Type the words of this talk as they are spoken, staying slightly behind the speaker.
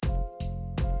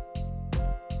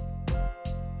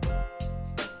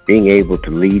being able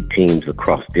to lead teams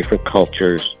across different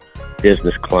cultures,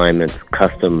 business climates,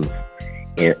 customs,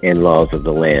 and laws of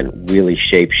the land really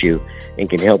shapes you and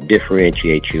can help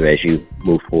differentiate you as you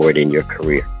move forward in your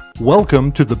career.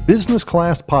 Welcome to the Business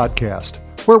Class Podcast,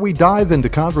 where we dive into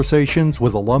conversations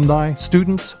with alumni,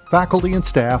 students, faculty, and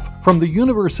staff from the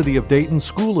University of Dayton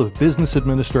School of Business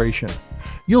Administration.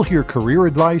 You'll hear career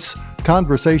advice,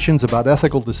 conversations about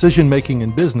ethical decision-making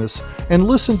in business, and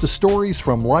listen to stories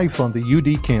from life on the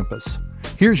UD campus.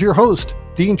 Here's your host,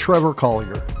 Dean Trevor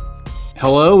Collier.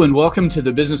 Hello and welcome to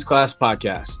the Business Class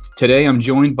Podcast. Today I'm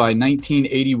joined by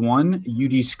 1981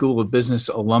 UD School of Business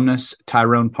alumnus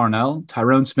Tyrone Parnell.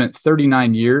 Tyrone spent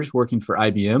 39 years working for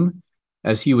IBM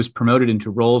as he was promoted into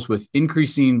roles with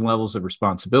increasing levels of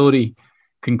responsibility,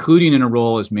 concluding in a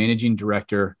role as managing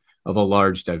director of a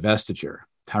large divestiture.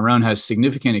 Tyrone has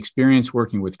significant experience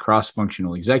working with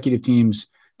cross-functional executive teams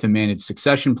to manage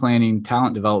succession planning,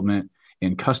 talent development,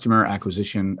 and customer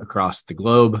acquisition across the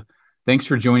globe. Thanks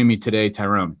for joining me today,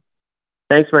 Tyrone.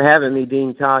 Thanks for having me,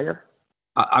 Dean Collier.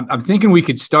 I'm thinking we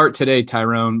could start today,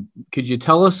 Tyrone. Could you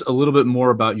tell us a little bit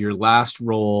more about your last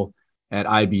role at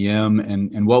IBM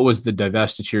and what was the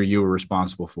divestiture you were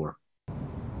responsible for?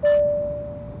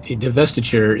 A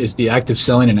divestiture is the act of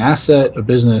selling an asset, a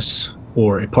business,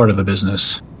 or a part of a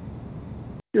business.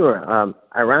 Sure.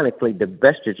 Ironically,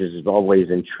 divestitures has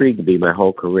always intrigued me my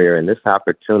whole career, and this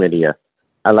opportunity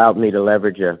allowed me to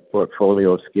leverage a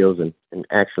portfolio of skills and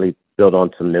actually build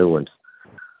on some new ones.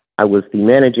 I was the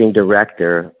managing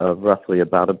director of roughly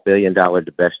about $1 billion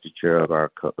divestiture of our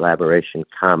collaboration,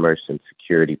 commerce, and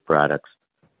security products.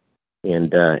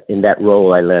 And in that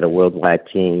role, I led a worldwide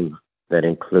team that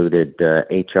included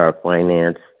HR,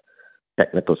 finance,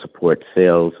 technical support,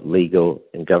 sales, legal,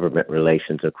 and government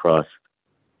relations across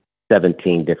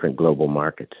 17 different global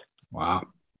markets. Wow.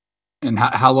 And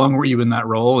how long were you in that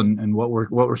role, and what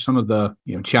were some of the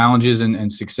challenges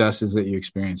and successes that you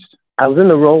experienced? I was in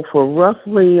the role for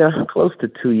roughly close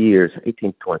to 2 years,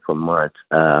 18 to 24 months.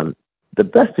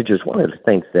 Divestitures, one of the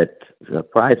things that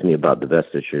surprised me about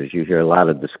divestitures, you hear a lot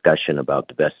of discussion about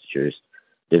divestitures.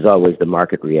 There's always the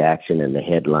market reaction and the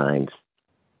headlines.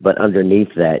 But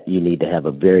underneath that, you need to have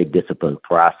a very disciplined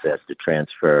process to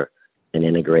transfer and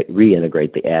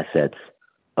reintegrate the assets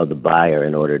of the buyer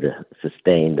in order to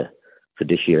sustain the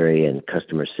fiduciary and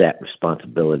customer set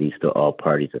responsibilities to all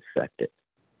parties affected.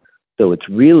 So it's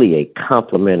really a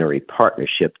complementary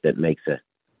partnership that makes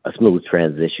a smooth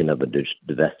transition of a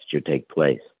divestiture take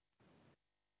place.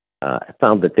 I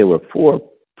found that there were 4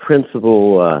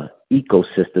 principal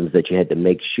ecosystems that you had to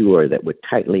make sure that were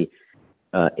tightly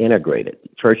integrated.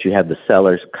 First, you have the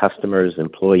sellers, customers,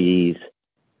 employees,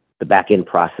 the back-end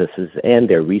processes, and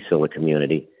their reseller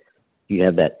community. You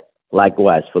have that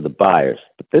likewise for the buyers.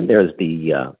 But then there's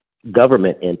the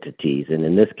government entities, and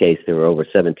in this case, there were over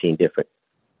 17 different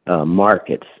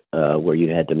markets where you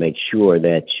had to make sure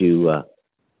that you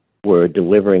were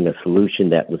delivering a solution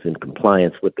that was in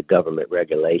compliance with the government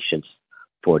regulations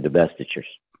for divestitures.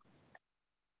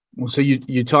 Well, so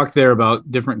you talked there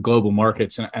about different global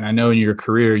markets, and I know in your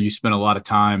career you spent a lot of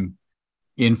time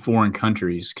in foreign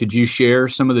countries. Could you share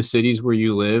some of the cities where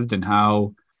you lived and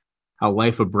how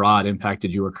life abroad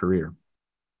impacted your career?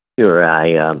 Sure.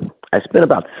 I spent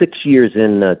about 6 years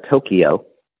in Tokyo,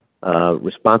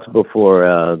 responsible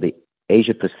for the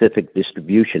Asia Pacific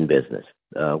distribution business.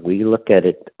 We look at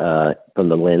it from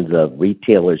the lens of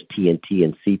retailers, TNT,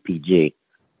 and CPG.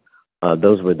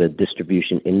 Those were the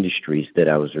distribution industries that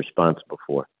I was responsible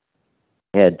for.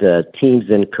 Had teams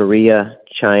in Korea,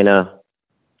 China,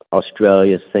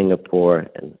 Australia, Singapore,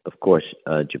 and of course,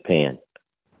 Japan.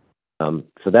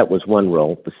 So that was one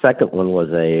role. The second one was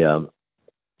a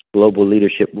global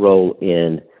leadership role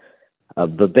in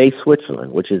Vevey,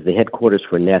 Switzerland, which is the headquarters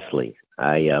for Nestle.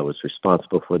 I was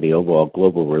responsible for the overall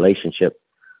global relationship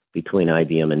between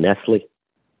IBM and Nestle,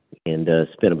 and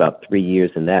spent about 3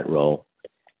 years in that role.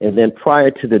 And then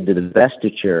prior to the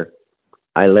divestiture,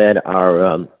 I led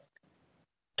our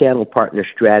channel partner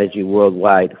strategy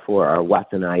worldwide for our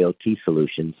Watson IoT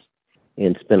solutions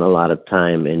and spent a lot of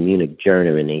time in Munich,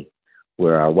 Germany,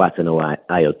 where our Watson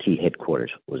IoT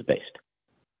headquarters was based.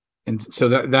 And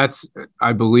so that's,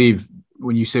 I believe,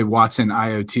 when you say Watson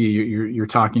IoT, you're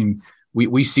talking,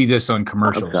 we see this on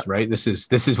commercials, right? This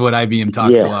is what IBM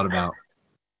talks a lot about.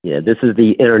 Yeah, this is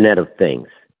the Internet of Things.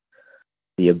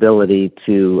 The ability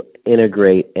to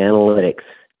integrate analytics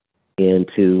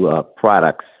into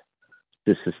products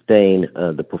to sustain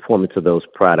the performance of those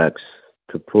products,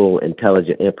 to pull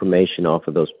intelligent information off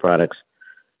of those products,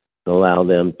 to allow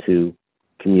them to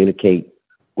communicate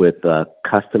with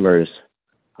customers,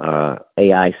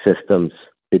 AI systems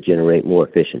to generate more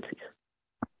efficiencies.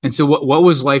 And so what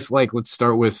was life like? Let's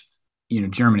start with,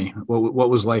 Germany. What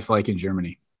was life like in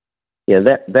Germany? Yeah,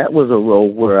 that was a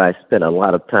role where I spent a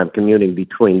lot of time commuting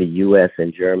between the U.S.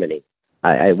 and Germany.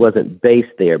 I wasn't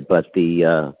based there, but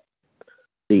the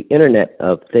Internet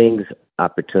of Things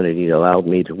opportunity allowed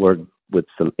me to work with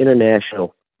some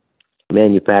international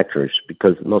manufacturers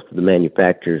because most of the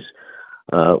manufacturers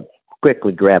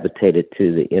quickly gravitated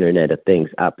to the Internet of Things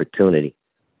opportunity,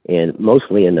 and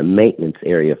mostly in the maintenance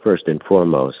area first and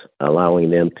foremost, allowing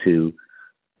them to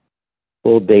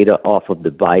pull data off of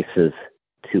devices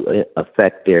to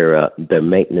affect their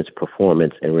maintenance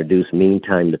performance and reduce mean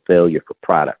time to failure for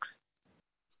products.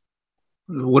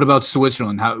 What about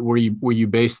Switzerland? How were you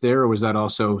based there, or was that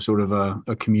also sort of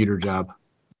a commuter job?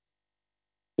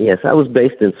 Yes, I was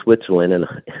based in Switzerland in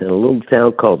a little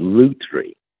town called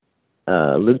Lutry,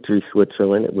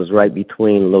 Switzerland. It was right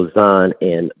between Lausanne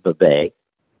and Vevey.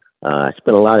 I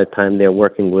spent a lot of time there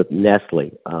working with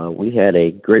Nestle. We had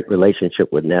a great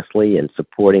relationship with Nestle and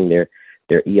supporting their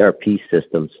ERP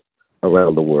systems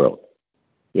around the world,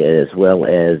 as well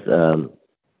as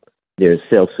their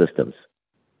sales systems.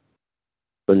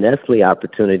 The Nestle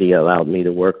opportunity allowed me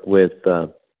to work with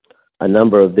a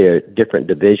number of their different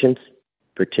divisions,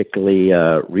 particularly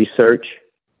research,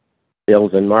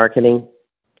 sales and marketing,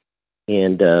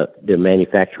 and their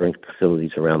manufacturing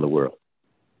facilities around the world.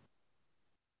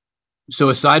 So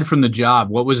aside from the job,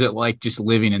 what was it like just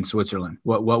living in Switzerland?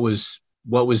 What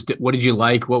did you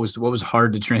like? What was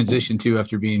hard to transition to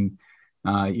after being,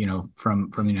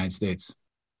 from the United States?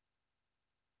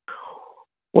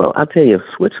 Well, I'll tell you,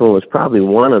 Switzerland was probably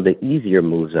one of the easier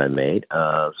moves I made.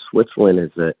 Switzerland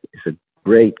is a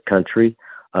great country,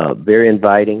 very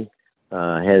inviting,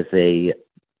 has a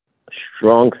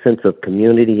strong sense of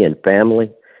community and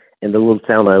family. In the little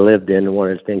town I lived in,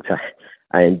 one of the things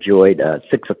I enjoyed,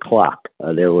 6 o'clock,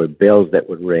 there were bells that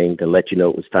would ring to let you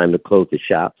know it was time to close the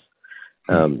shops.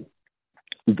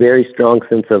 Very strong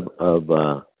sense of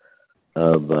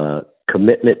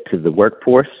commitment to the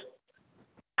workforce.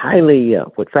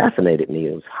 What fascinated me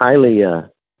was highly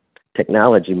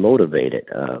technology motivated.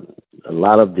 A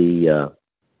lot of the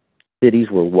cities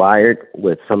were wired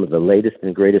with some of the latest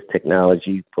and greatest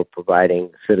technology for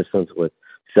providing citizens with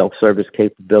self-service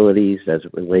capabilities as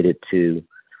it related to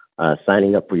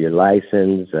signing up for your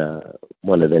license.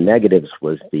 One of the negatives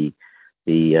was the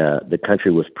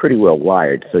country was pretty well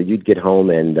wired. So you'd get home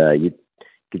and you'd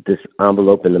get this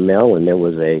envelope in the mail, and there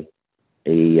was a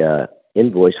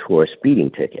invoice for a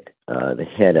speeding ticket. They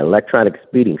had electronic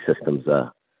speeding systems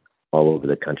all over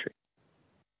the country.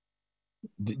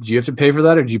 Did you have to pay for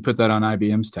that, or did you put that on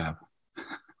IBM's tab?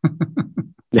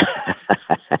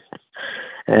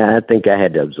 I think I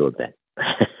had to absorb that.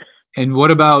 And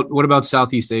what about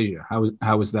Southeast Asia?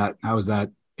 How was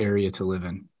that area to live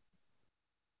in?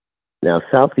 Now,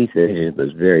 Southeast Asia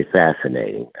was very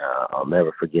fascinating. I'll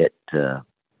never forget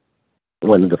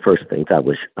one of the first things I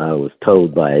was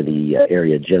told by the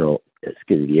area general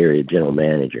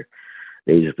manager,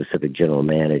 the Asia Pacific general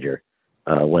manager,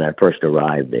 when I first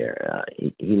arrived there.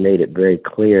 He made it very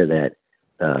clear that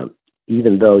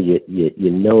even though you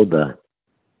know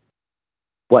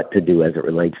what to do as it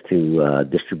relates to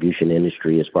distribution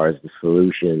industry, as far as the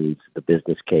solutions, the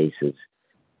business cases,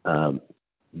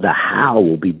 the how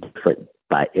will be different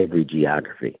by every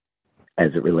geography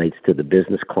as it relates to the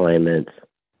business climates,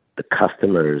 the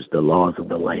customers, the laws of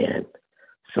the land.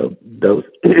 So those,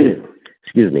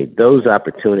 those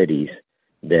opportunities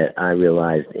that I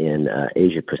realized in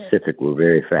Asia Pacific were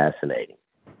very fascinating.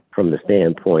 From the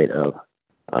standpoint of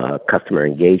customer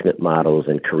engagement models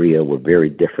in Korea were very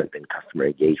different than customer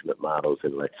engagement models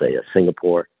in, let's say,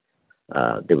 Singapore.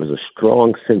 There was a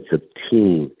strong sense of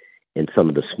team in some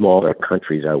of the smaller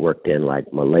countries I worked in,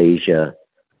 like Malaysia,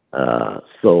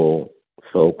 Seoul,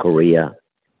 Korea.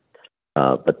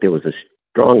 But there was a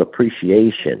strong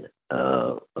appreciation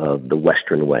of the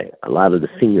Western way. A lot of the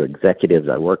senior executives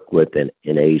I worked with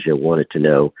in Asia wanted to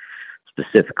know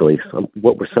specifically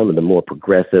what were some of the more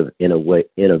progressive,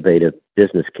 innovative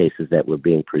business cases that were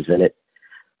being presented.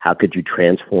 How could you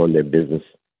transform their business?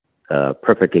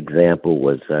 Perfect example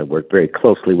was I worked very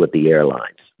closely with the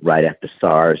airlines. Right after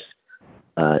SARS,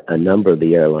 a number of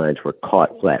the airlines were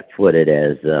caught flat-footed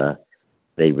as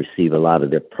they receive a lot of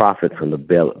their profit from the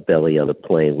belly of the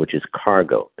plane, which is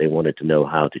cargo. They wanted to know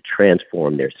how to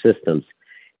transform their systems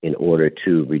in order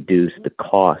to reduce the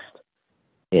cost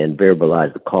and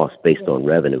variabilize the cost based on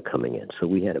revenue coming in. So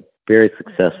we had a very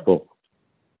successful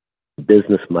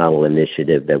business model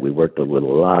initiative that we worked with a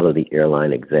lot of the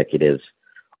airline executives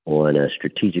on a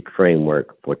strategic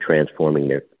framework for transforming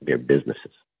their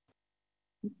businesses.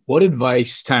 What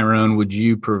advice, Tyrone, would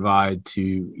you provide to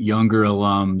younger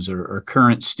alums or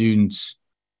current students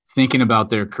thinking about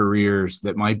their careers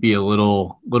that might be a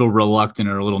little reluctant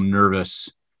or a little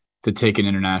nervous to take an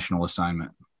international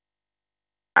assignment?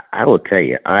 I will tell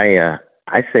you, I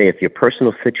say if your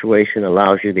personal situation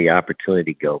allows you the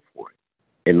opportunity, go for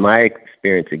it. In my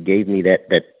experience, it gave me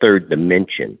that third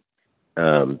dimension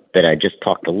that I just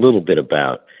talked a little bit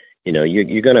about. You know,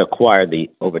 you're going to acquire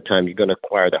over time, you're going to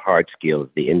acquire the hard skills,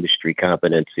 the industry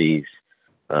competencies,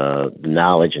 the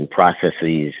knowledge and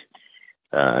processes.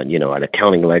 An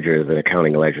accounting ledger is an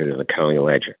accounting ledger is an accounting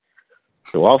ledger.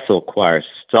 So also acquire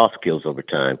soft skills over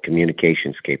time,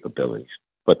 communications capabilities.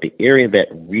 But the area that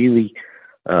really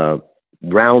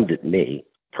rounded me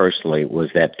personally was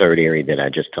that third area that I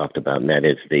just talked about, and that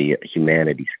is the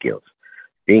humanity skills.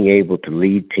 Being able to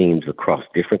lead teams across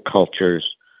different cultures,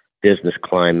 business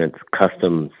climates,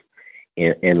 customs,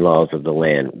 and laws of the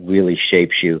land really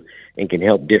shapes you and can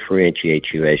help differentiate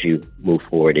you as you move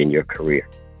forward in your career.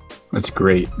 That's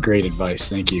great advice.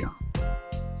 Thank you.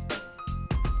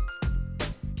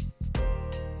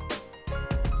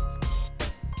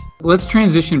 Let's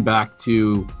transition back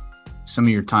to some of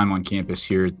your time on campus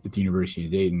here at the University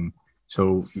of Dayton.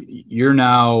 So you're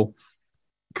now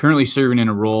currently serving in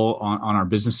a role on our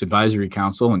Business Advisory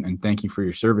Council, and thank you for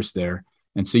your service there.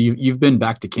 And so you've been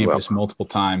back to campus multiple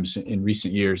times in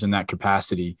recent years in that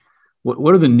capacity.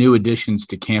 What are the new additions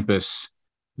to campus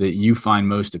that you find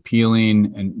most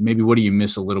appealing, and maybe what do you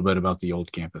miss a little bit about the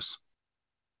old campus?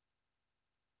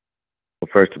 Well,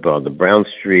 first of all, the Brown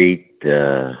Street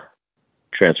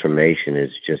transformation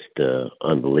is just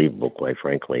unbelievable, quite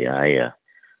frankly. I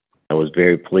was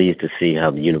very pleased to see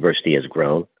how the university has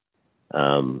grown.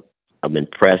 I'm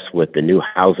impressed with the new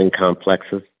housing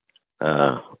complexes.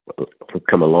 We've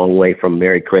come a long way from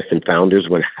Mary Crescent Founders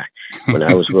when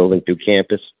I was rolling through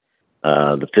campus.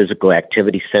 The physical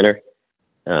activity center,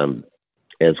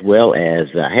 as well as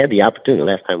I had the opportunity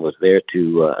last time I was there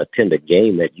to attend a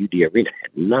game at UD Arena. I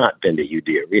had not been to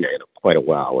UD Arena in quite a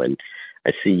while, and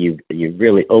I see you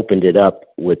really opened it up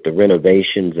with the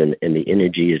renovations, and the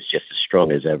energy is just as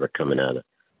strong as ever coming out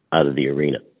of the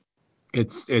arena.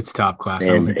 It's top class.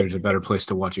 I don't think there's a better place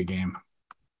to watch a game.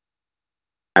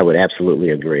 I would absolutely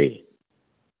agree.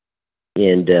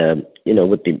 And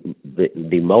with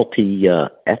the multi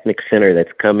ethnic center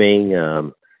that's coming,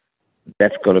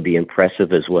 that's going to be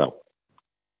impressive as well.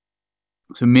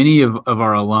 So many of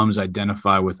our alums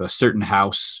identify with a certain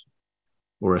house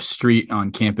or a street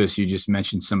on campus. You just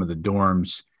mentioned some of the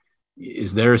dorms.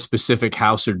 Is there a specific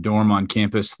house or dorm on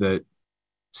campus that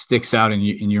sticks out in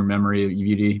your memory of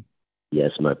UD?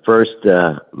 Yes, my first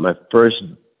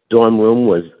dorm room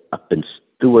was up in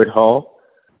Stewart Hall,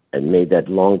 and made that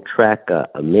long trek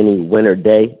a mini winter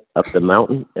day up the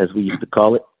mountain, as we used to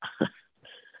call it.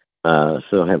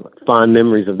 So I have fond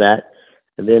memories of that.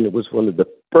 And then it was one of the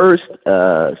first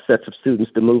sets of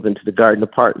students to move into the Garden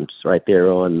Apartments right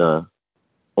there on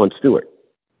Stewart.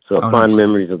 So fond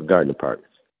memories of the Garden Apartments.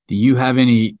 Do you have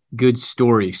any good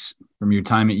stories from your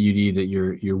time at UD that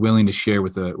you're willing to share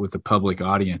with the public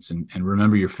audience? And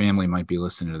remember, your family might be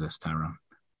listening to this, Tyrone.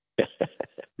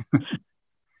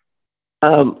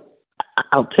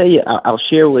 I'll tell you. I'll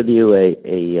share with you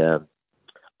a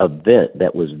event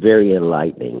that was very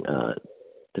enlightening.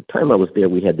 The time I was there,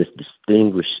 we had this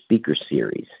distinguished speaker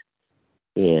series,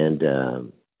 and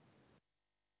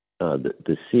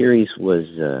the series was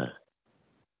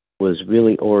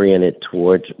really oriented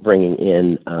towards bringing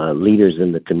in leaders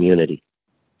in the community.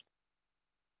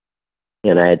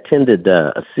 And I attended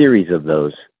a series of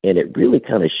those, and it really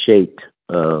kind of shaped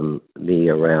me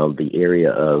around the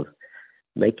area of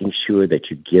making sure that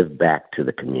you give back to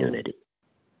the community,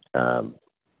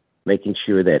 making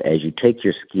sure that as you take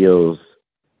your skills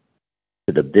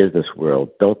to the business world,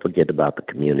 don't forget about the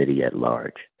community at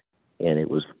large. And it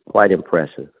was quite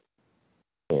impressive.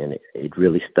 And it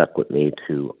really stuck with me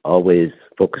to always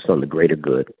focus on the greater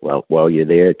good while you're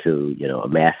there to,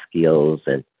 amass skills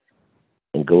and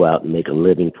go out and make a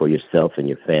living for yourself and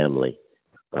your family.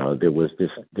 There was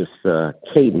this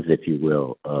cadence, if you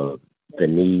will, of the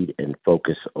need and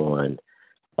focus on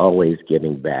always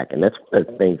giving back. And that's one of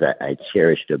the things I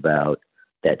cherished about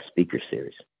that speaker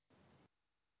series.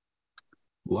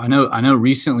 Well, I know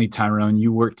recently, Tyrone,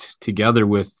 you worked together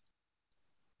with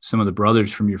some of the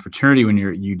brothers from your fraternity when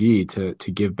you're at UD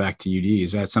to give back to UD.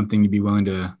 Is that something you'd be willing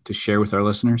to share with our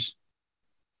listeners?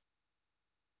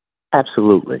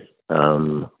 Absolutely.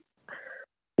 One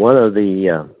of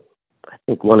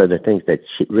the things that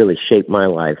really shaped my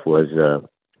life was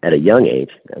at a young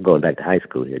age, going back to high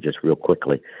school here just real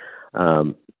quickly,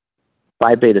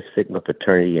 Phi Beta Sigma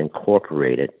Fraternity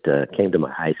Incorporated came to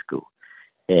my high school,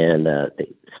 and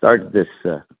they started this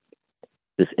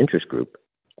interest group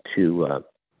to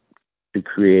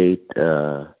create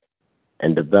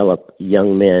and develop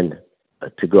young men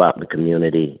to go out in the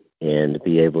community and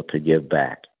be able to give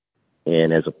back.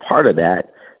 And as a part of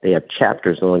that, they have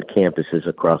chapters on campuses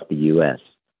across the U.S.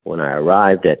 When I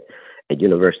arrived at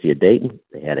University of Dayton,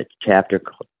 they had a chapter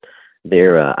called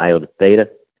their Iota Theta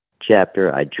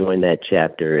chapter. I joined that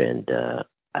chapter, and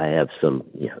I have some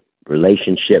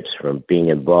relationships from being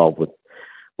involved with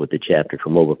the chapter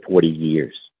from over 40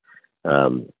 years.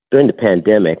 During the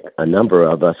pandemic, a number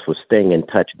of us were staying in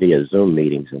touch via Zoom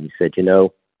meetings, and we said,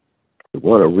 we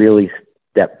want to really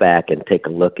step back and take a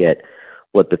look at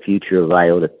what the future of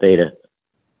Iota Theta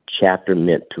chapter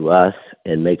meant to us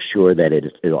and make sure that it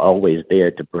is always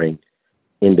there to bring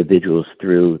individuals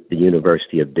through the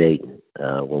University of Dayton.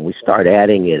 When we start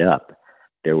adding it up,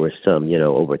 there were some,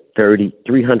 over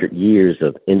 300 years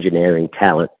of engineering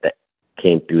talent that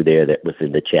came through there that was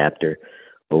in the chapter,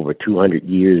 over 200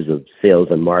 years of sales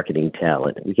and marketing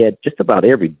talent. We had just about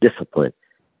every discipline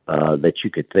that you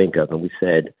could think of, and we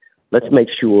said, let's make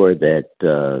sure that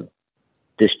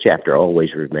this chapter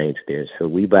always remains there. So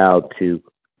we vowed to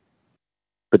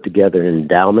put together an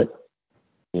endowment,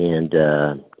 and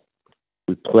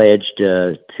we pledged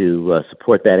to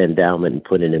support that endowment and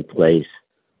put it in place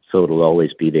so it'll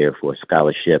always be there for a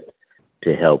scholarship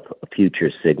to help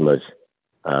future Sigmas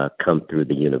come through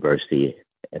the university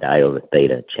at Iota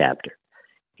Theta chapter.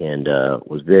 And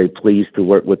was very pleased to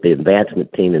work with the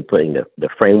advancement team in putting the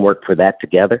framework for that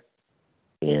together.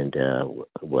 And it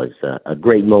was a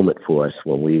great moment for us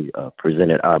when we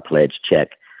presented our pledge check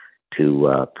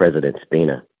to President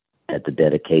Spina at the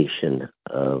dedication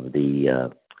of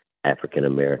the African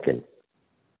American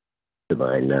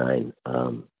Divine Nine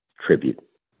tribute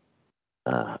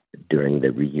during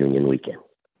the reunion weekend.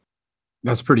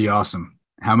 That's pretty awesome.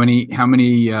 How many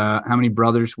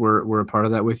brothers were a part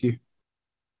of that with you?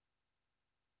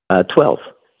 12.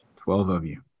 12 of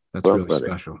you. That's 12 really brothers.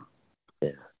 special.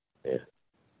 Yeah.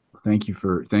 Thank you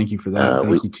for that. Thank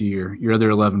you to your other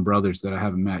 11 brothers that I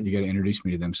haven't met. You got to introduce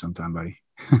me to them sometime, buddy.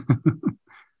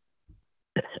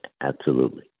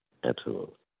 Absolutely.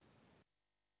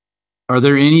 Are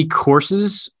there any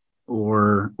courses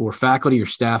or faculty or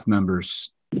staff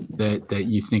members that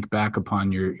you think back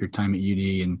upon your time at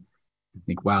UD and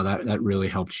think, wow, that really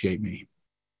helped shape me?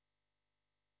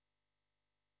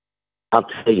 I'll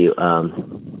tell you,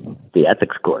 the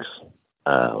ethics course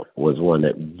was one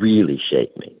that really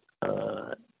shaped me.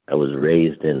 I was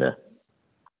raised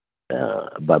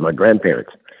by my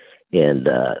grandparents, and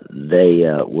they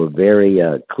were very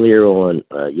clear on,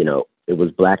 it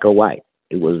was black or white.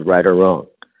 It was right or wrong.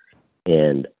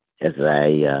 And as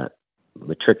I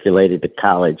matriculated to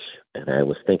college and I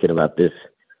was thinking about this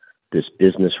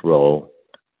business role,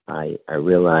 I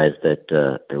realized that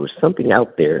there was something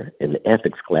out there in the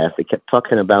ethics class. They kept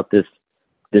talking about this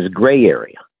gray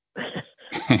area.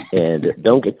 And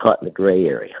don't get caught in the gray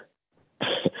area.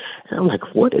 And I'm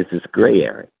like, what is this gray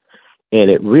area? And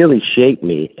it really shaped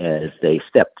me as they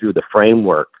stepped through the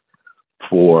framework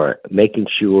for making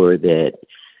sure that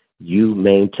you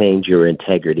maintained your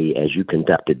integrity as you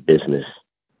conducted business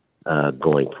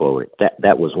going forward.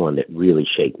 That was one that really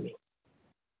shaped me.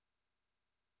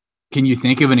 Can you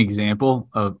think of an example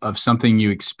of something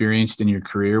you experienced in your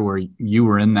career where you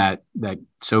were in that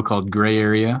so-called gray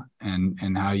area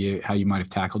and how you might have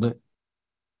tackled it?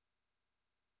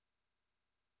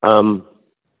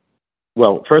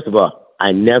 Well, first of all,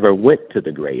 I never went to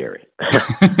the gray area.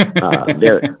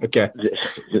 Okay.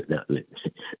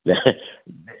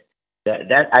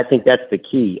 That I think that's the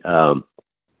key. There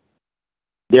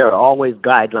are always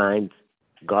guidelines,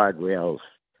 guardrails,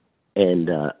 and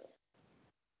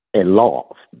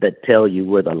laws that tell you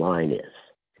where the line is.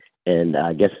 And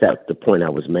I guess that's the point I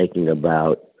was making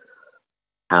about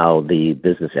how the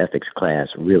business ethics class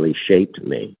really shaped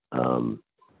me.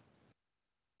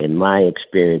 In my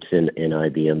experience in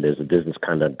IBM, there's a business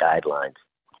conduct guidelines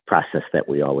process that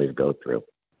we always go through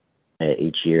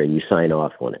each year, and you sign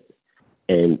off on it.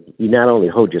 And you not only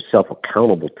hold yourself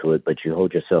accountable to it, but you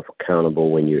hold yourself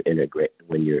accountable when you're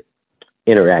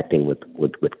interacting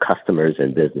with customers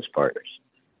and business partners.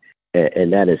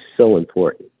 And that is so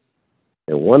important.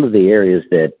 And one of the areas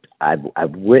that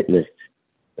I've witnessed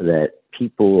that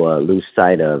people lose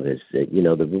sight of is that,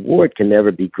 the reward can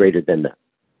never be greater than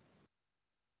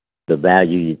the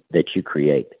value that you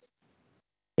create.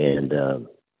 And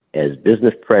as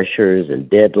business pressures and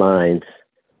deadlines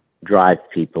drive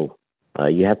people,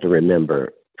 you have to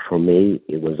remember, for me,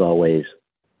 it was always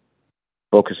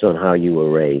focus on how you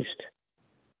were raised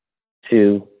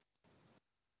to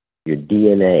your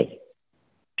DNA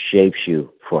shapes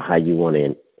you for how you want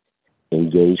to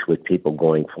engage with people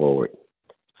going forward.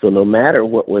 So no matter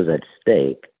what was at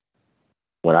stake,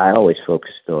 what I always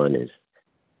focused on is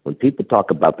when people talk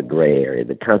about the gray area,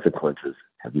 the consequences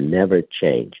have never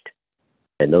changed.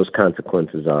 And those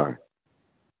consequences are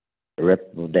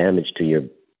irreparable damage to your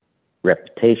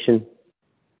reputation,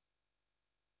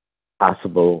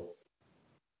 possible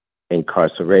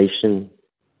incarceration,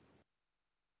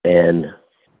 and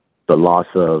the loss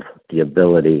of the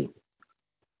ability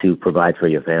to provide for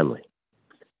your family.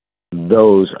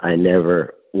 Those I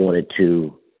never wanted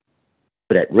to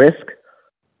put at risk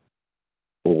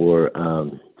or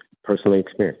personally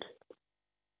experience.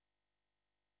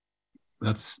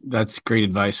 That's great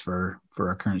advice for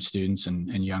our current students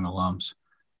and young alums.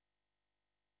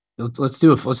 Let's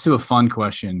do a fun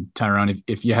question, Tyrone.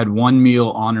 If you had one meal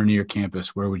on or near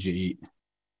campus, where would you eat?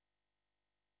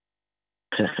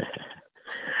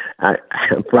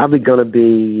 I'm probably going to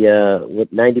be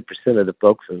with 90% of the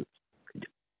folks.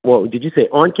 Well, did you say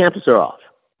on campus or off?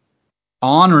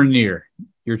 On or near,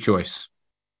 your choice.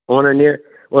 On or near?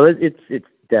 Well, it's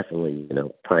definitely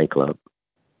Pine Club.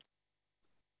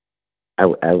 I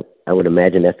would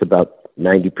imagine that's about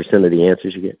 90% of the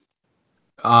answers you get.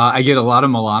 I get a lot of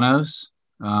Milanos.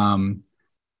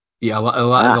 Yeah, a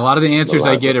lot of the answers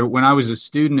I get are when I was a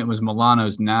student, it was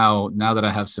Milanos. Now that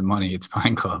I have some money, it's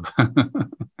Pine Club.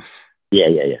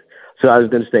 Yeah. So I was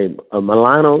going to say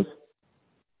Milanos,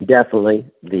 definitely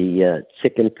the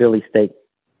chicken Philly steak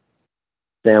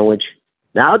sandwich.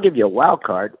 Now I'll give you a wild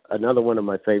card. Another one of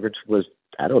my favorites was,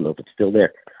 I don't know if it's still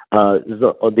there.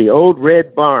 The Old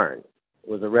Red Barn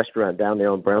was a restaurant down there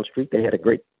on Brown Street. They had a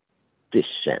great fish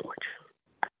sandwich.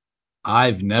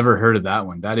 I've never heard of that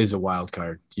one. That is a wild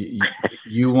card.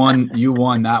 You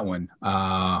won that one.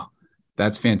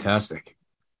 That's fantastic.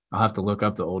 I'll have to look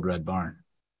up the Old Red Barn.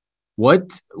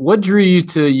 What drew you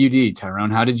to UD,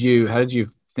 Tyrone? How did you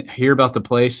hear about the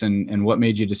place, and what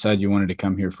made you decide you wanted to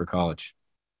come here for college?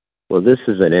 Well, this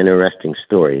is an interesting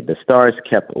story. The stars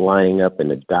kept lining up and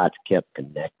the dots kept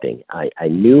connecting. I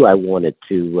knew I wanted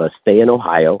to stay in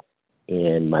Ohio,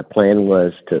 and my plan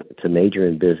was to major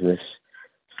in business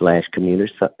 /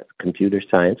 computer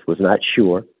science. Was not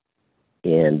sure,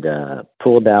 and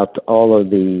pulled out all of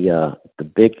the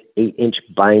big 8-inch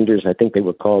binders. I think they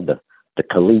were called the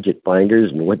collegiate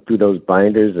binders, and went through those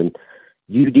binders, and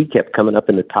UD kept coming up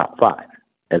in the top 5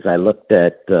 as I looked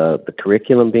at the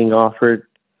curriculum being offered,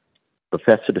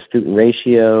 professor to student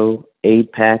ratio,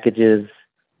 aid packages,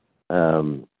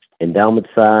 endowment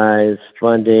size,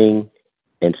 funding,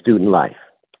 and student life.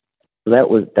 So that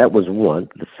was one.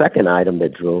 The second item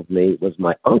that drove me was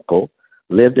my uncle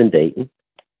lived in Dayton,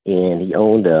 and he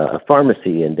owned a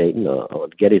pharmacy in Dayton on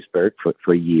Gettysburg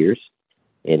for years.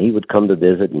 And he would come to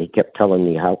visit, and he kept telling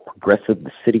me how progressive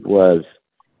the city was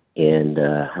and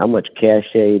how much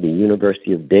cachet the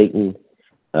University of Dayton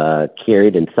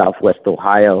carried in Southwest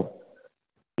Ohio.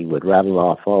 He would rattle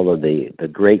off all of the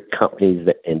great companies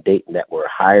in Dayton that were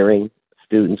hiring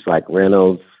students like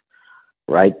Reynolds,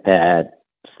 WritePad,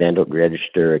 Standard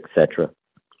Register, etc.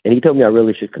 And he told me I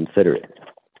really should consider it.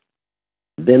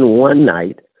 Then one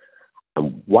night,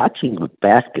 I'm watching a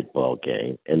basketball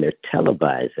game, and they're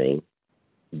televising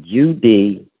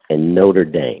UD and Notre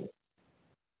Dame.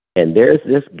 And there's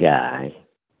this guy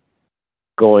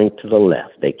going to the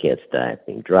left. They can't stop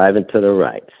him. Driving to the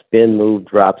right. Spin move,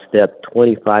 drop step,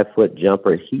 25-foot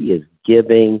jumper. He is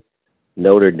giving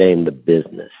Notre Dame the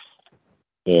business.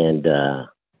 And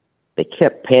they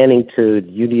kept panning to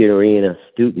the UD Arena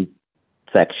student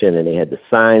section, and they had the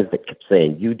signs that kept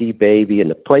saying UD baby, and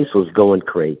the place was going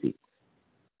crazy.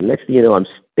 Next thing you know, I'm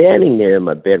standing there in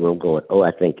my bedroom going, oh,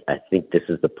 I think this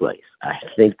is the place. I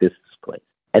think this is the place.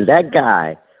 And that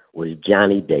guy was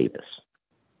Johnny Davis.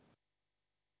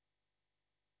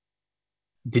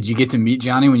 Did you get to meet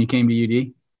Johnny when you came to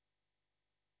UD?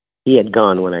 He had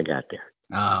gone when I got there.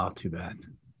 Oh, too bad.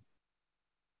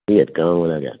 He had gone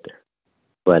when I got there.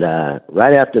 But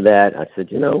right after that, I said,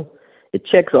 it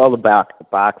checks all the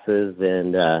boxes.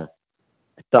 And I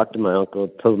talked to my uncle,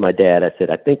 told my dad, I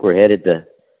said, I think we're headed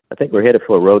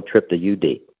for a road trip to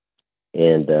UD.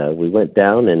 And we went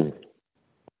down, and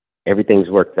everything's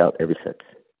worked out ever since.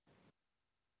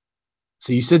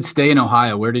 So you said stay in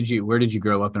Ohio. Where did you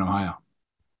grow up in Ohio?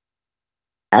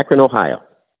 Akron, Ohio.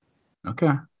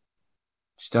 Okay.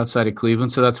 Just outside of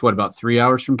Cleveland. So that's about 3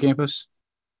 hours from campus?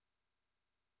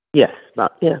 Yes,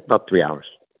 about 3 hours.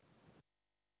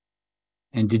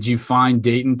 And did you find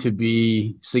Dayton to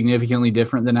be significantly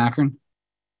different than Akron?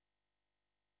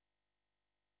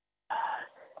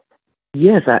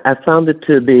 Yes, I found it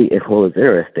to be, well, it's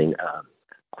interesting.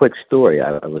 Quick story.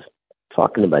 I was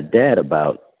talking to my dad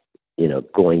about,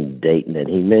 going to Dayton, and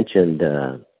he mentioned,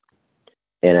 and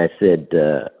I said,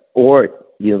 or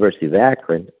University of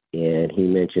Akron, and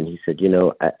he said,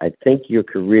 I think your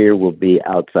career will be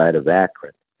outside of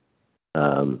Akron.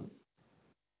 And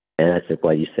I said,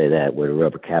 why do you say that? We're the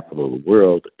rubber capital of the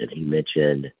world. And he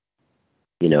mentioned,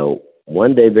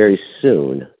 one day very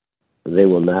soon, they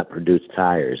will not produce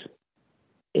tires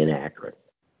in Akron.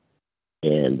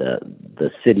 And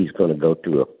the city's going to go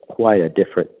through quite a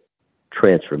different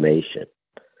transformation.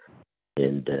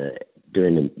 And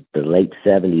during the late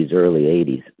 70s, early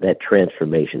 80s, that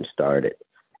transformation started.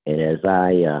 And as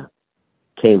I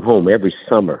came home every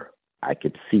summer, I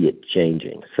could see it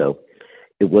changing. So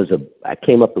it was it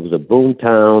was a boom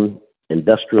town,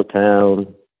 industrial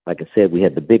town. Like I said, we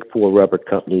had the big four rubber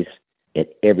companies, and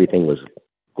everything was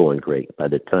going great. By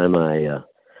the time I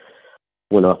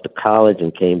went off to college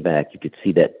and came back, you could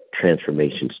see that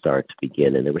transformation start to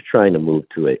begin, and they were trying to move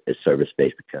to a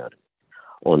service-based economy.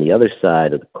 On the other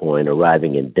side of the coin,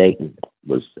 arriving in Dayton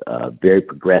was very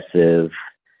progressive.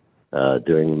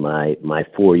 During my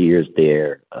 4 years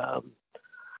there,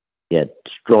 you had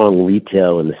strong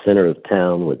retail in the center of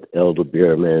town with Elder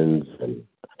Beerman's, and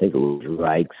I think it was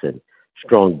Reich's, and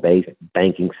strong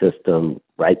banking system.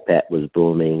 Right-Pat was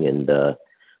booming, and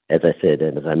as I said,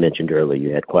 and as I mentioned earlier,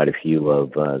 you had quite a few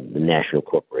of the national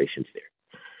corporations there.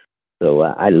 So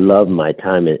I loved my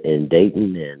time in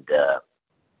Dayton, and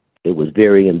it was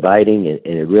very inviting, and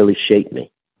it really shaped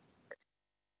me.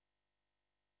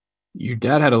 Your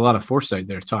dad had a lot of foresight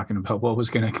there, talking about what was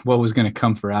gonna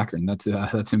come for Akron.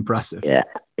 That's impressive. Yeah.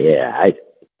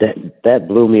 That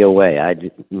blew me away. I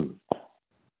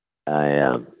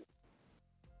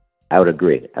would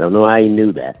agree. I don't know how he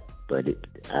knew that, but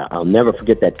I'll never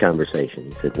forget that conversation.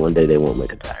 He said one day they won't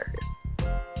make a tire here.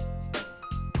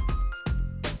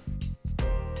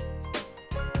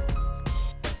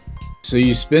 So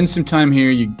you spend some time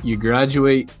here. You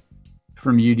graduate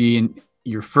from UD, and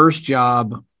your first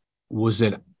job was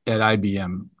at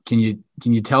IBM. Can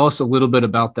you tell us a little bit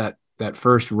about that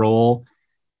first role?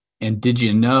 And did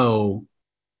you know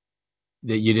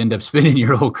that you'd end up spending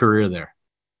your whole career there?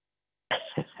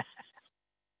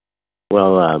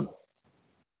 Well,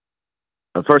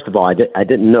 first of all, I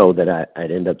didn't know that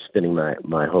I'd end up spending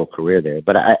my whole career there.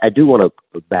 But I do want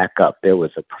to back up. There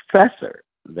was a professor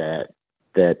that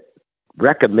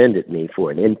recommended me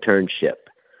for an internship,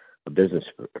 a business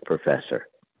professor,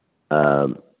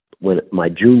 when my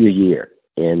junior year.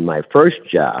 And my first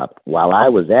job, while I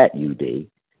was at UD,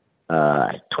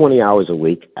 20 hours a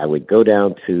week, I would go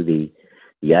down to the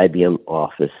IBM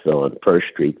office on First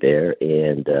Street there,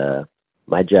 and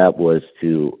my job was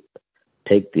to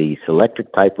take the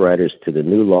electric typewriters to the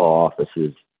new law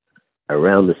offices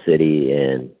around the city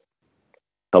and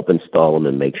help install them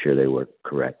and make sure they work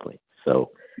correctly.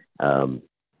 So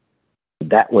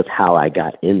that was how I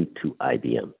got into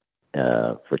IBM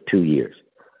for 2 years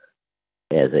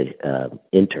as a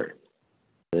intern.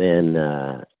 Then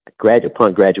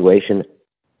upon graduation,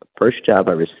 first job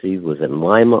I received was in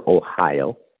Lima,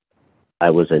 Ohio.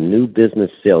 I was a new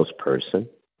business salesperson,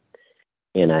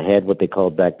 and I had what they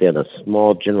called back then a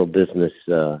small general business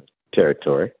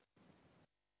territory.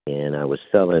 And I was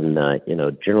selling,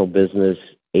 general business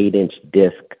 8-inch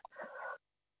disc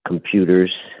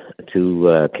computers to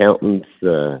accountants,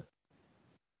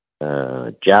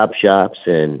 job shops,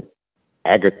 and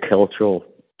agricultural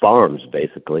farms,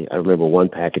 basically. I remember one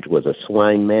package was a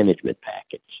swine management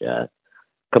package.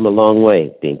 Come a long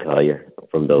way, Dean Collier,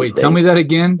 from those days. Wait, tell me that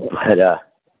again. But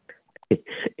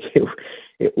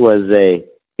it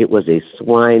was a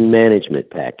swine management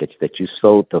package that you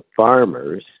sold to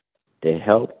farmers to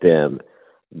help them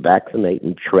vaccinate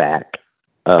and track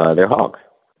their hogs.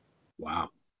 Wow.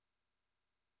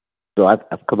 So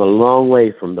I've come a long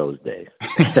way from those days.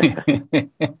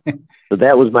 So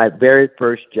that was my very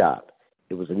first job.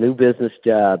 It was a new business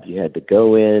job. You had to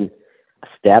go in,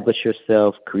 establish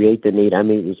yourself, create the need. I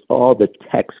mean, it was all the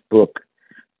textbook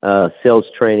sales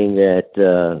training that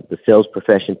the sales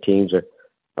profession teams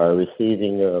are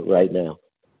receiving right now.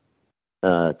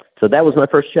 So that was my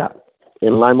first job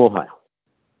in Lima, Ohio.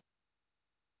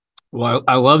 Well,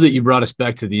 I love that you brought us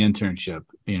back to the internship.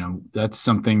 That's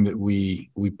something that we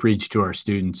preach to our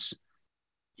students.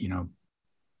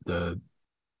 The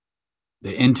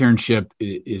internship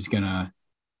is going to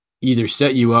either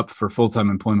set you up for full-time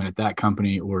employment at that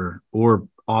company or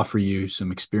offer you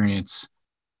some experience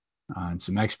and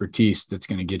some expertise that's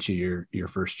going to get you your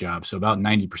first job. So about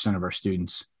 90% of our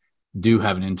students do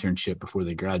have an internship before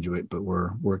they graduate, but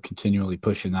we're continually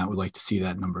pushing that. We'd like to see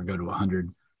that number go to 100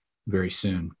 very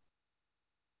soon.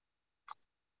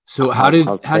 So how did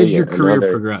your career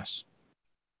progress?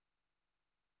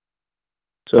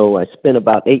 So I spent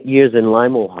about 8 years in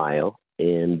Lime, Ohio,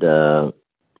 and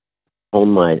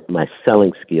honed my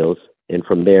selling skills. And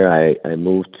from there, I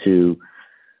moved to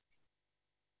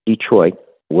Detroit,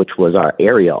 which was our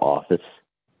area office.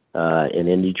 And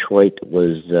in Detroit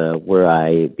was where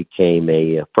I became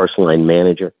a first line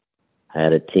manager. I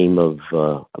had a team of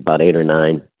about 8 or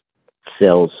 9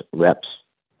 sales reps.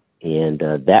 And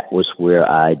that was where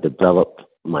I developed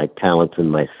my talents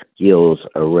and my skills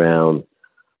around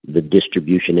the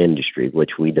distribution industry,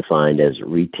 which we defined as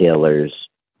retailers,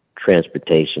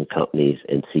 transportation companies,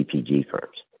 and CPG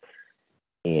firms.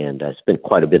 And I spent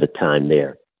quite a bit of time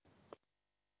there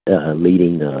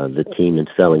leading the team and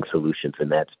selling solutions in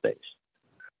that space.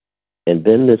 And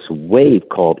then this wave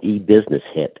called e-business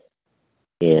hit.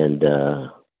 And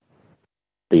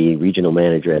the regional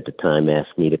manager at the time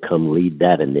asked me to come lead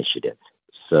that initiative.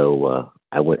 So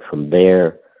I went from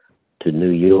there to New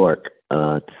York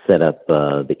to set up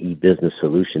the e-business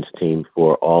solutions team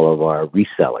for all of our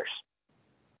resellers.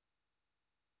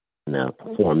 And I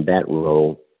performed that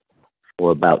role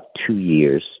for about 2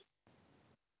 years.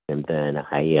 And then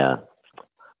I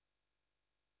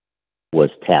was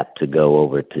tapped to go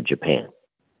over to Japan.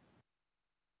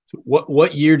 So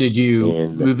what year did you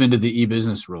move into the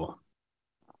e-business role?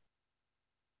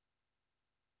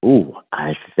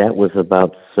 That was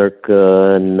about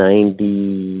circa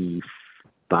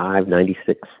 95,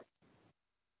 96.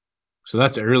 So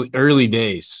that's early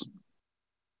days.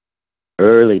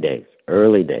 Early days.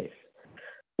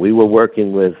 We were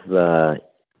working with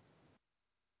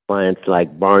clients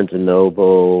like Barnes &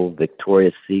 Noble,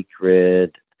 Victoria's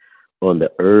Secret, on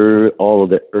all of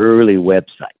the early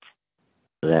websites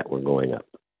that were going up.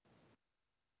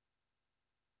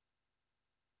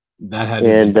 That had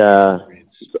been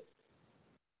experience.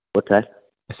 What's that?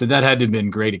 I said that had to have been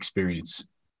great experience.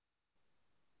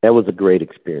 That was a great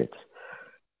experience.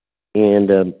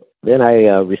 And then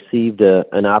I received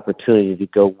an opportunity to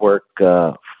go work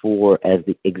as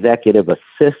the executive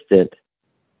assistant.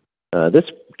 This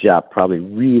job probably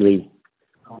really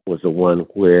was the one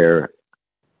where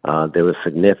there was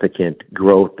significant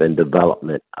growth and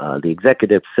development. The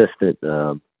executive assistant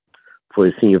for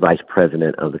the senior vice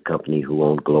president of the company who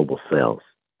owned global sales.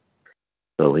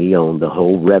 So he owned the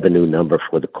whole revenue number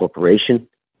for the corporation,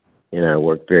 and I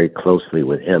worked very closely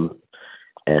with him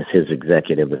as his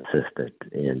executive assistant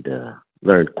and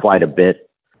learned quite a bit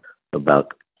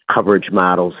about coverage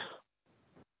models,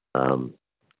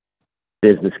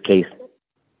 business case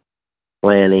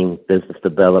planning, business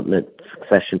development,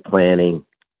 succession planning,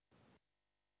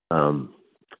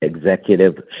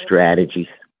 executive strategies.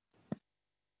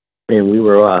 And we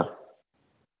were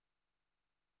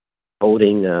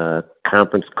holding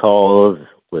conference calls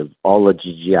with all of the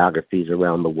geographies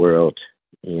around the world.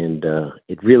 And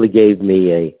it really gave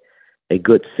me a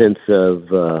good sense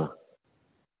of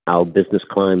how business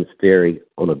climates vary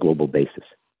on a global basis.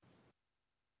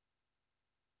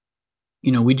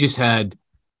 You know, we just had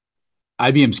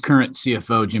IBM's current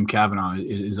CFO, Jim Cavanaugh,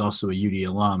 is also a UD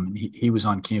alum. He was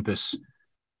on campus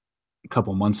a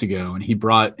couple months ago, and he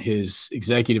brought his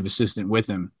executive assistant with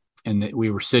him. And we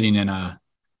were sitting in a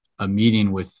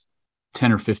meeting with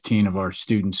 10 or 15 of our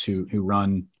students who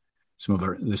run some of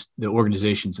the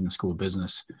organizations in the School of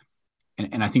Business.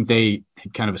 And I think they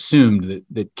had kind of assumed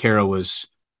that Kara was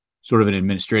sort of an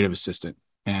administrative assistant.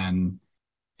 And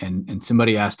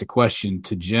somebody asked a question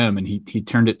to Jim, and he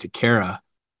turned it to Kara.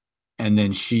 And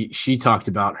then she talked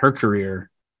about her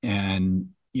career, and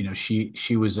you know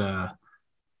she was I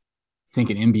think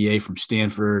an MBA from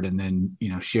Stanford, and then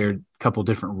shared a couple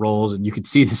different roles, and you could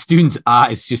see the students'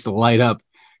 eyes just light up,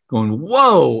 going,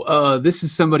 "Whoa, this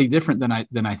is somebody different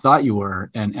than I thought you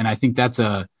were." And I think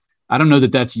I don't know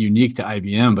that that's unique to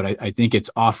IBM, but I think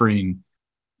it's offering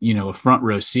a front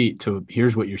row seat to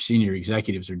here's what your senior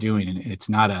executives are doing, and it's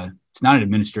not an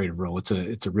administrative role. It's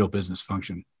a real business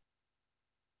function.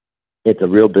 It's a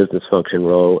real business function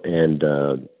role, and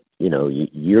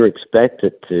you're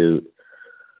expected to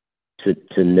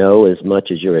know as much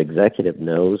as your executive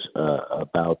knows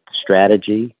about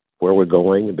strategy, where we're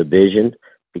going, the vision,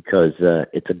 because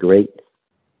it's a great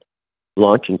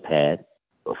launching pad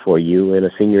for you in a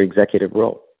senior executive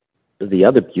role. The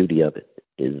other beauty of it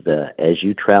is as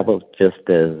you travel, just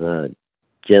as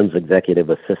Jim's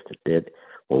executive assistant did,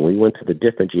 when we went to the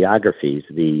different geographies,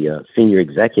 the senior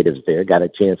executives there got a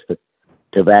chance to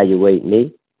evaluate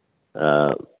me,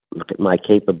 look at my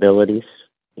capabilities,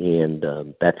 and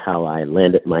that's how I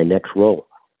landed my next role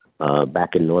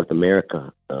back in North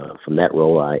America. From that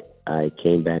role, I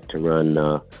came back to run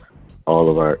all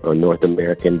of our North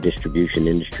American distribution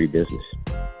industry business.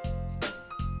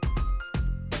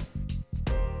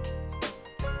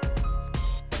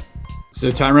 So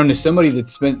Tyrone, as somebody that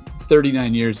spent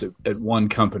 39 years at one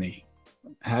company,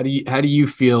 how do you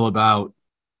feel about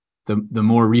the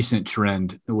more recent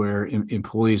trend where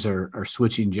employees are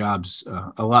switching jobs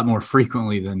a lot more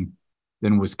frequently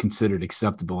than was considered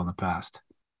acceptable in the past?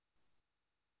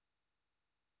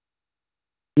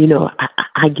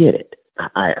 I get it.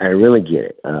 I really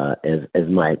get it. As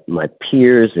my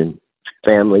peers and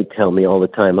family tell me all the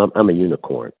time, I'm a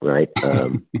unicorn, right?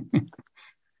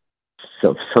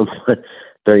 So someone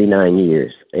 39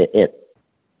 years,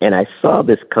 and I saw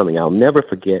this coming. I'll never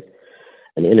forget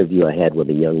an interview I had with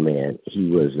a young man. He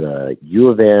was a U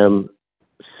of M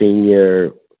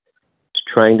senior,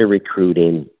 trying to recruit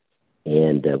him,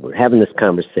 and we're having this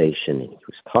conversation. He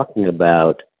was asking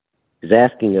about,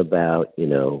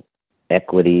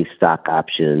 equity, stock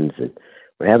options, and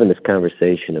we're having this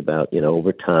conversation about,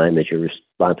 over time, as your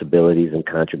responsibilities and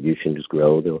contributions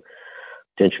grow, there'll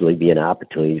potentially be an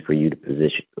opportunity for you to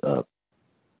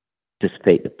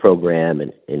participate in the program.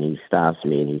 And he stops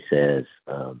me and he says,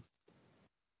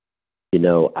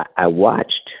 I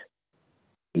watched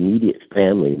immediate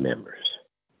family members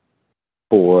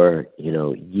for,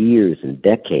 years and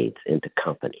decades into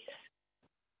companies,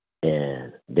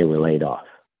 and they were laid off.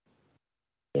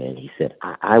 And he said,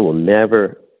 I will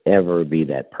never, ever be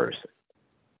that person.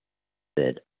 He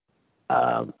said,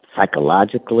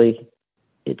 psychologically,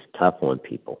 it's tough on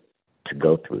people to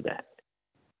go through that.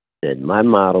 He said, my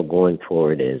model going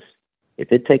forward is,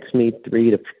 if it takes me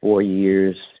 3 to 4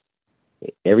 years,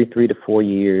 every 3 to 4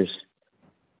 years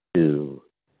to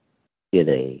get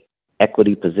a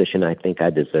equity position I think I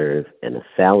deserve and a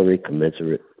salary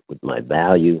commensurate with my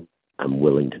value, I'm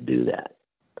willing to do that.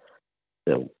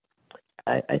 So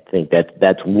I think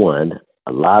that's one.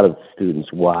 A lot of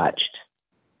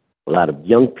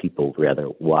young people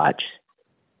watch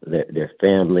their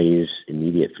families,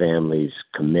 immediate families,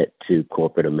 commit to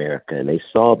corporate America, and they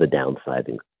saw the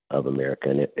downsizing of America,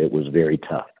 and it was very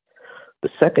tough. The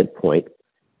second point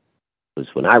was,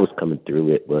 when I was coming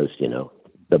through, it was,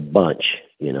 the bunch,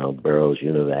 Burroughs,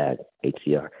 Univac,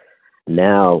 HCR.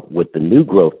 Now, with the new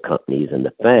growth companies and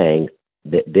the FANG,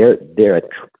 their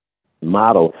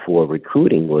model for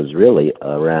recruiting was really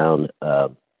around,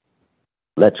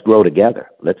 let's grow together.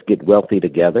 Let's get wealthy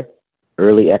together,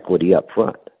 early equity up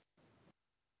front.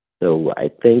 So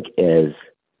I think as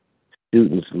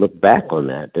students look back on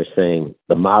that, they're saying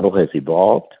the model has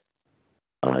evolved.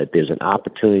 If there's an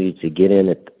opportunity to get in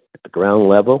at the ground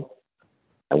level,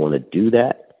 I want to do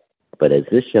that. But as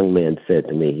this young man said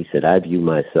to me, he said, I view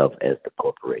myself as the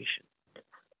corporation.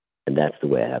 And that's the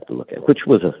way I have to look at it, which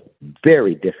was a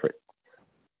very different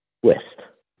twist.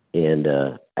 And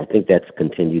I think that's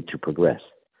continued to progress.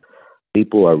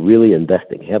 People are really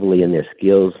investing heavily in their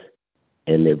skills,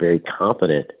 and they're very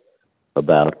confident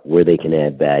about where they can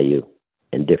add value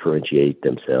and differentiate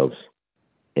themselves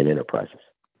in enterprises.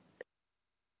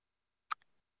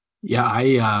 Yeah,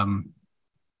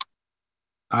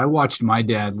 I watched my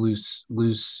dad lose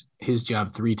his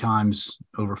job 3 times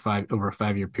over a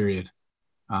 5-year period.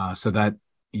 So that,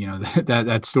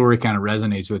 that story kind of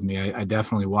resonates with me. I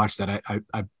definitely watched that.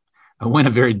 I went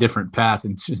a very different path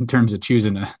in terms of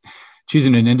choosing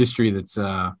an industry that's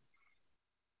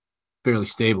fairly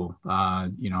stable. I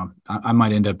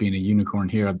might end up being a unicorn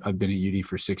here. I've been at UD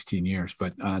for 16 years,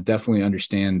 but definitely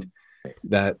understand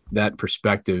that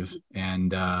perspective.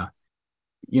 And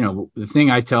the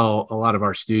thing I tell a lot of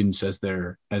our students as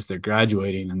they're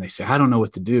graduating, and they say, I don't know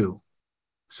what to do.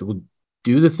 So we'll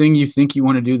do the thing you think you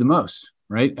want to do the most,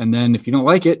 right? And then if you don't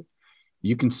like it,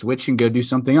 you can switch and go do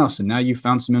something else. And now you've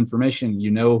found some information,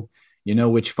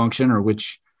 which function or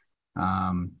which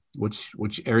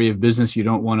area of business you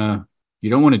don't want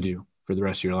to do for the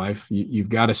rest of your life. You've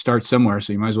got to start somewhere.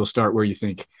 So you might as well start where you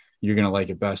think you're going to like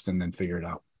it best and then figure it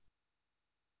out.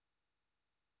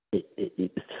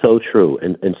 It's so true.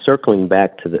 And circling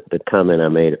back to the comment I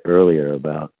made earlier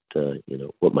about,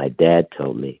 what my dad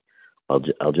told me,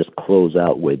 I'll just close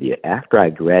out with you. After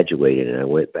I graduated and I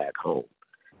went back home,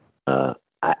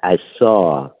 I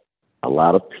saw a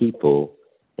lot of people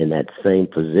in that same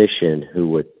position who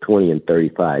were 20 and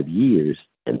 35 years,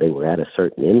 and they were at a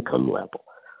certain income level.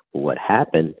 What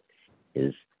happened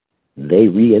is they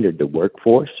re-entered the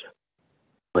workforce,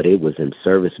 but it was in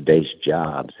service-based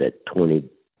jobs at 25-30%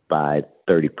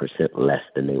 less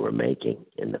than they were making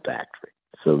in the factory.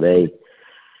 So they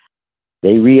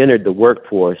re-entered the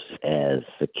workforce as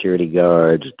security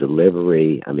guards,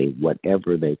 delivery,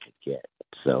 whatever they could get.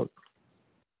 So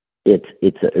it's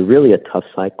really a tough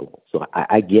cycle. So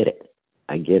I get it.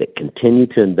 I get it. Continue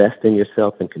to invest in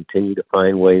yourself and continue to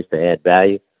find ways to add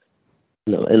value.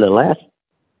 And the last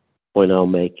point I'll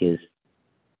make is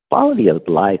quality of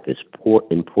life is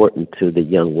important to the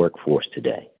young workforce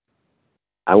today.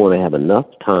 I want to have enough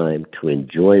time to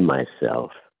enjoy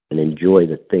myself and enjoy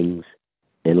the things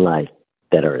in life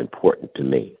that are important to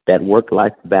me. That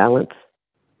work-life balance,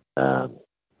 I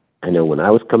know when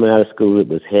I was coming out of school, it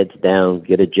was heads down,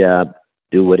 get a job,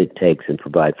 do what it takes, and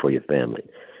provide for your family.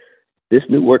 This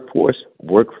new workforce,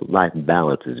 work-life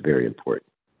balance is very important.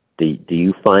 Do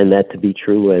you find that to be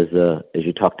true as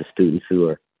you talk to students who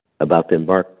are about to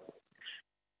embark?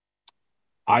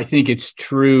 I think it's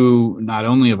true not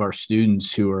only of our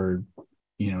students who are,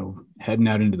 heading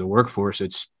out into the workforce.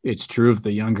 It's true of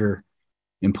the younger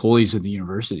employees of the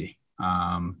university.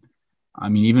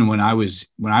 Even when I was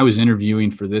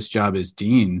interviewing for this job as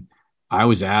dean, I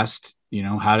was asked,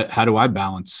 how do I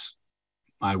balance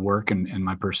my work and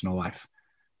my personal life,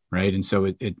 right? And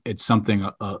so it's something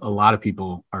a lot of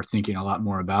people are thinking a lot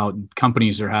more about. And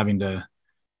companies are having to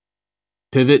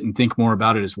pivot and think more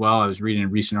about it as well. I was reading a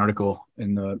recent article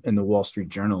in the Wall Street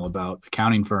Journal about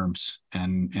accounting firms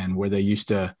and where they used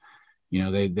to,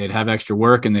 they'd have extra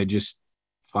work and they'd just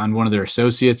find one of their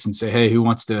associates and say, hey, who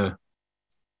wants to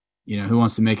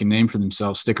make a name for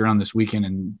themselves, stick around this weekend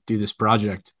and do this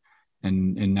project.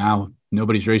 And now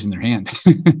nobody's raising their hand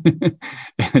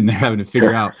and they're having to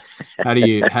figure out how do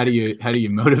you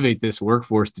motivate this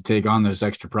workforce to take on those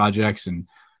extra projects, and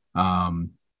how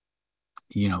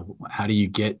do you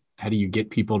get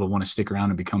people to want to stick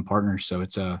around and become partners? So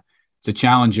it's a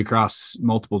challenge across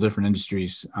multiple different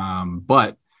industries,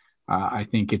 but I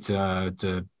think it's a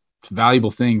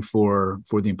valuable thing for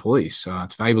the employees.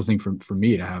 It's a valuable thing for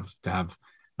me to have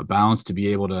a balance, to be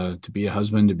able to be a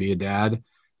husband, to be a dad,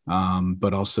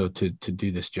 but also to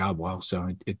do this job well. So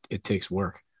it takes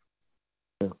work.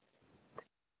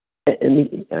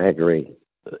 And I agree.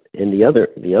 And the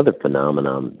other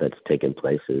phenomenon that's taken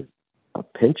place is a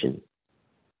pension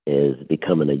is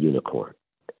becoming a unicorn.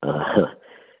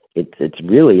 It's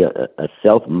really a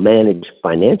self-managed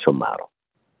financial model.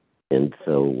 And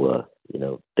so,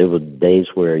 there were days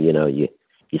where, you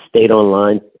stayed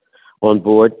on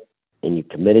board and you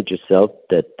committed yourself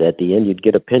that at the end you'd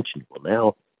get a pension. Well,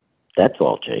 now that's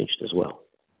all changed as well.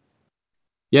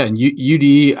 Yeah. And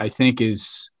UD, I think,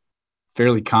 is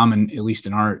fairly common, at least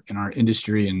in our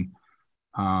industry. And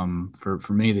for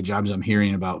many of the jobs I'm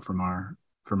hearing about from our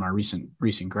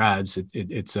recent grads,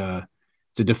 it's a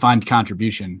defined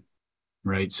contribution,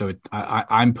 right? So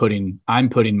I'm putting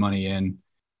money in.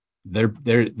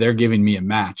 They're giving me a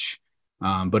match,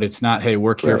 but it's not, hey,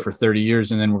 work here for 30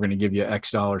 years and then we're going to give you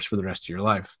X dollars for the rest of your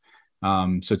life.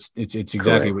 So it's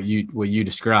exactly what you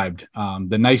described.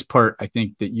 The nice part, I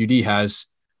think, that UD has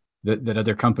that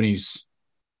other companies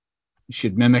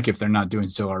should mimic if they're not doing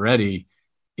so already,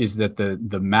 is that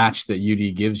the match that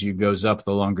UD gives you goes up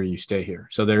the longer you stay here.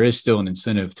 So there is still an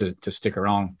incentive to stick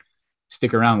around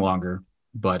longer,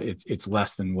 but it's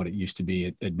less than what it used to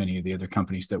be at many of the other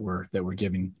companies that were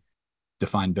giving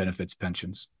defined benefits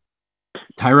pensions.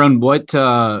 Tyrone, what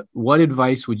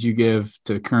advice would you give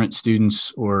to current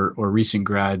students or recent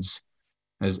grads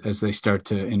as they start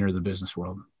to enter the business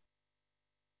world?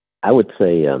 I would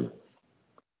say, kind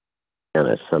of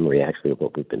a summary actually of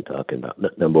what we've been talking about.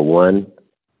 Number one,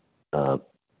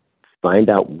 find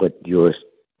out what your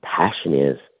passion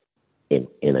is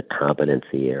in a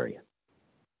competency area.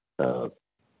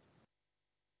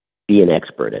 Be an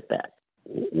expert at that.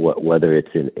 Whether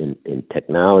it's in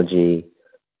technology,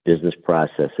 business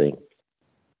processing,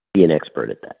 be an expert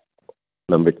at that.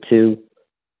 Number two,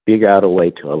 figure out a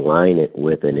way to align it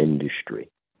with an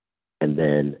industry, and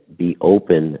then be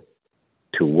open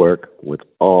to work with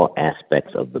all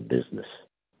aspects of the business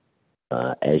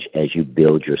as you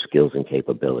build your skills and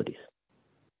capabilities.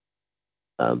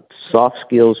 Soft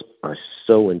skills are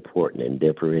so important in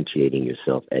differentiating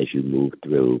yourself as you move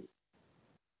through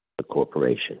the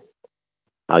corporation.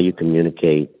 How you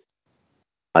communicate,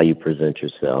 how you present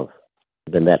yourself.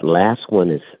 Then that last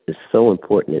one is so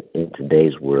important in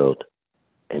today's world,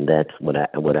 and that's what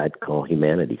I'd call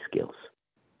humanity skills.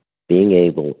 Being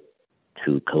able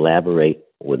to collaborate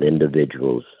with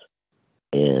individuals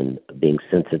and being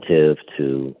sensitive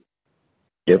to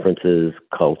differences,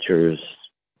 cultures,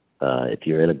 if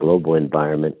you're in a global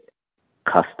environment,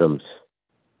 customs,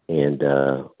 and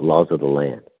laws of the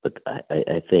land. But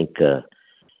I think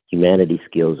humanity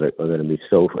skills are going to be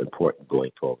so important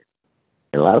going forward.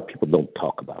 And a lot of people don't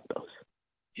talk about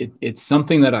those. It's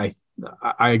something that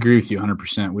I agree with you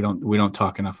 100%. We don't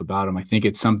talk enough about them. I think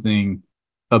it's something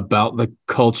about the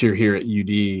culture here at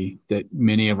UD that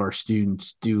many of our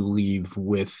students do leave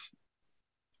with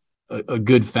a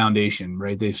good foundation,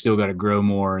 right? They've still got to grow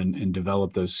more and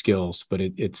develop those skills, but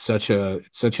it's such a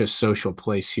social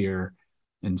place here,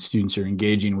 and students are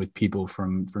engaging with people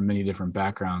from many different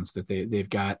backgrounds that they've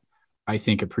got, I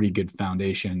think, a pretty good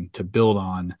foundation to build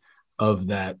on, of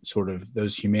that sort of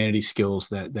those humanity skills,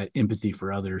 that empathy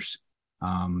for others,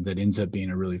 that ends up being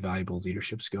a really valuable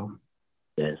leadership skill.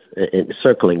 Yes, and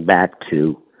circling back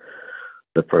to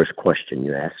the first question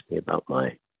you asked me about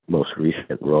my most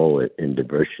recent role in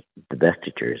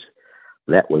divestitures,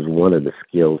 that was one of the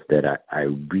skills that I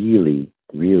really,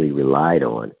 really relied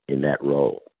on in that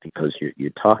role, because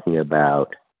you're talking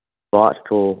about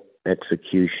thoughtful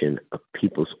execution of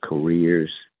people's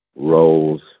careers,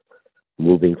 roles,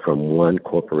 moving from one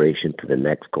corporation to the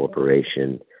next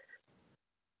corporation.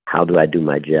 How do I do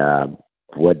my job?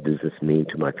 What does this mean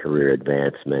to my career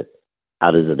advancement?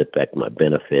 How does it affect my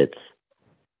benefits?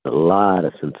 A lot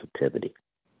of sensitivity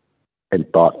and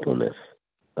thoughtfulness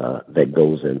that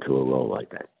goes into a role like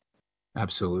that.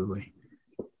 Absolutely.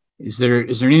 Is there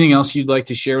anything else you'd like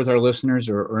to share with our listeners,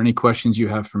 or any questions you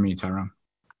have for me, Tyrone?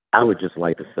 I would just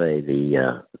like to say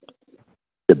the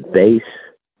base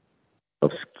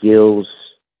of skills,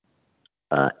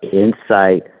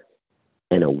 insight,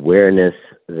 and awareness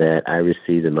that I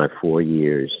received in my 4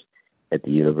 years at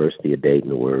the University of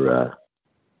Dayton were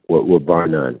bar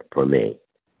none for me.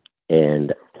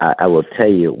 And I will tell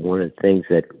you, one of the things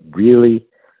that really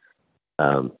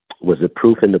was the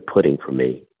proof in the pudding for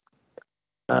me,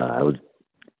 I was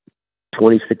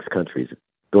 26 countries,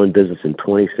 doing business in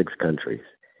 26 countries.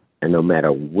 And no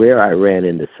matter where I ran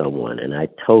into someone and I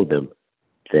told them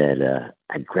that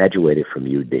I graduated from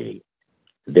UD,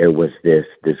 there was this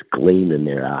gleam in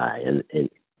their eye. And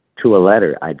to a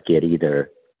letter, I'd get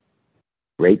either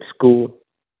great school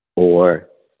or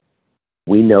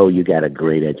we know you got a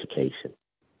great education.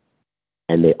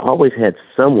 And they always had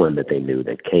someone that they knew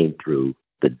that came through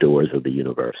the doors of the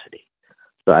university.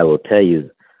 So I will tell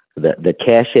you that the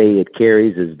cachet it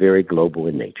carries is very global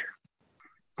in nature.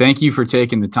 Thank you for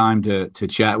taking the time to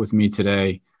chat with me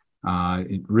today.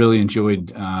 Really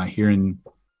enjoyed hearing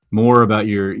more about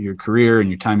your career and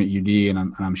your time at UD,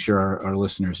 and I'm sure our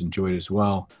listeners enjoyed it as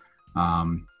well.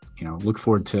 Look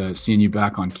forward to seeing you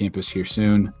back on campus here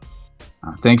soon.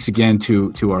 Thanks again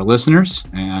to our listeners,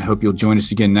 and I hope you'll join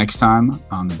us again next time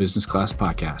on the Business Class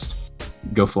Podcast.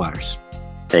 Go Flyers.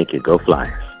 Thank you. Go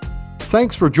Flyers.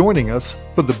 Thanks for joining us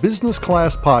for the Business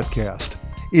Class Podcast.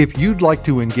 If you'd like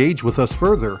to engage with us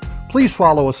further, please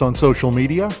follow us on social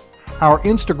media. Our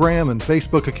Instagram and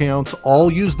Facebook accounts all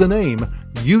use the name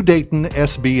UDayton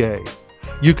SBA.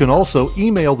 You can also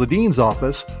email the Dean's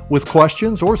Office with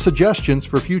questions or suggestions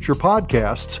for future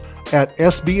podcasts at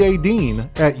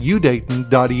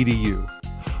sbadean@udayton.edu.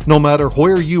 No matter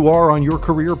where you are on your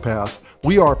career path,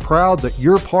 we are proud that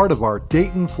you're part of our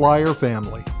Dayton Flyer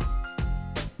family.